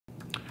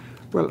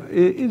Well,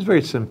 it's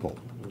very simple.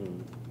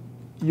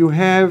 You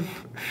have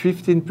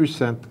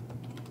 15%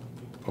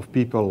 of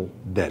people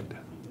dead.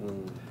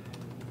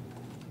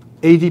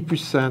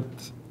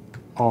 80%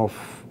 of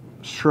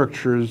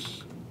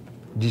structures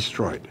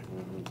destroyed.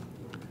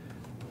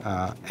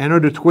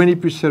 Another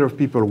 20% of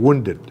people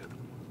wounded.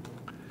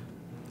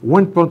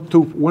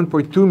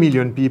 1.2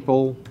 million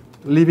people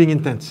living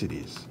in tent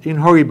cities in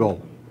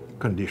horrible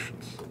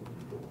conditions.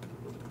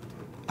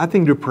 I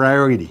think the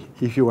priority,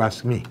 if you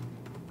ask me,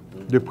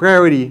 the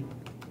priority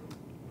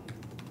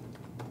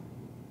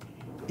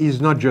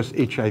is not just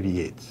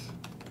HIV/AIDS.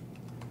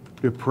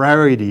 The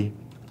priority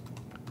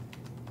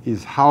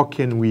is how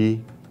can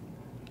we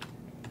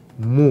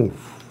move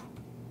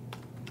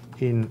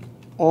in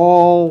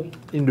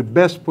the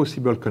best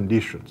possible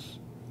conditions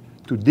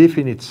to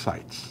definite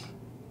sites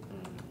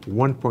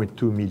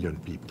 1.2 million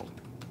people.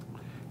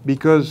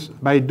 Because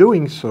by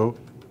doing so,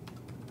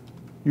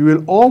 you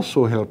will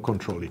also help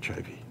control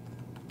HIV.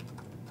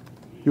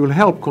 You will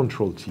help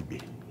control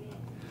TB.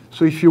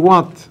 So if you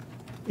want,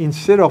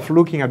 instead of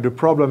looking at the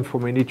problem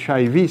from an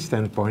HIV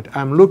standpoint,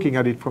 I'm looking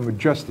at it from a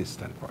justice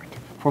standpoint,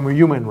 from a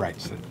human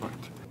rights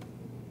standpoint.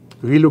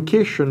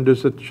 Relocation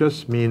doesn't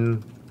just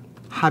mean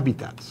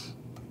habitats.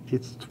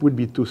 It would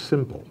be too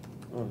simple.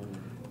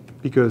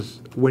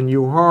 Because when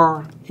you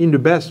are in the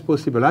best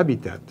possible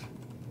habitat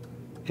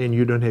and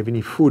you don't have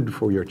any food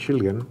for your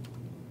children,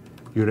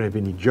 you don't have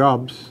any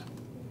jobs,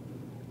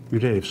 you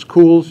don't have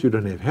schools, you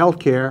don't have health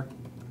care,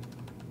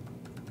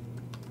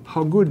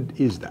 how good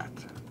is that?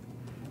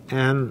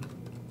 And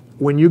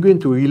when you're going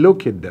to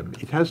relocate them,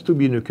 it has to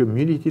be in a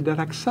community that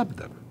accepts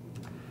them.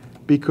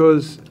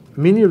 Because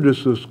many of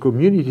those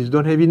communities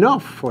don't have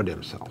enough for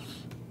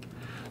themselves.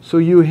 So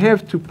you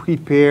have to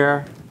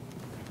prepare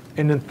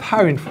an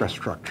entire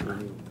infrastructure.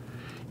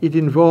 It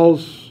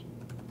involves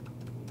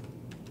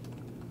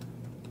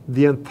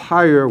the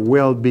entire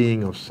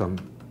well-being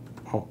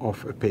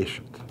of a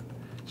patient.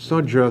 It's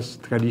not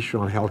just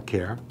traditional health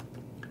care.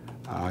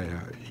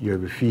 You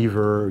have a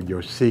fever,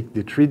 you're sick,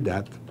 they treat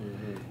that.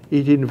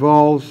 It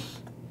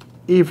involves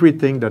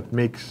everything that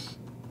makes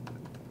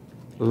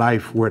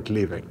life worth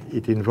living.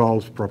 It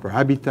involves proper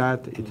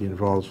habitat, it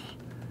involves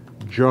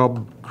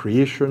job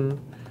creation,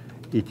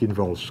 it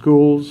involves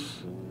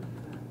schools,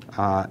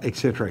 et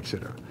cetera, et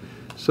cetera.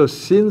 So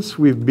since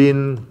we've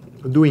been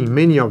doing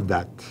many of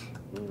that,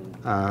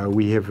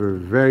 we have a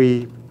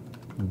very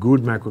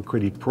good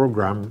microcredit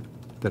program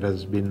that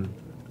has been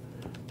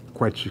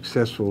quite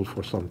successful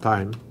for some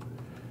time.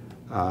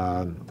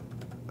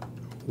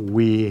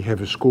 We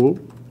have a school.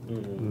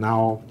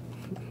 Now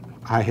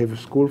I have a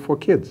school for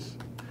kids.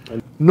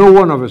 No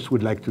one of us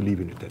would like to live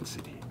in a tent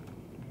city,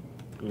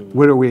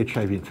 whether we're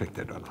HIV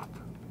infected or not.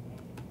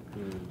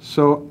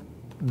 So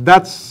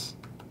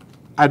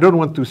I don't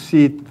want to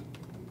see it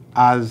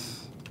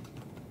as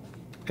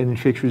an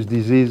infectious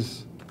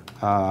disease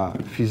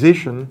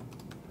physician.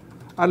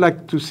 I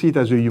like to see it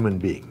as a human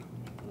being.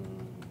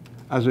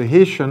 As a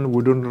Haitian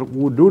who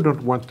do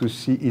not want to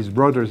see his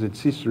brothers and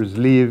sisters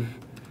live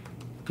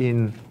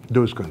in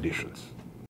those conditions.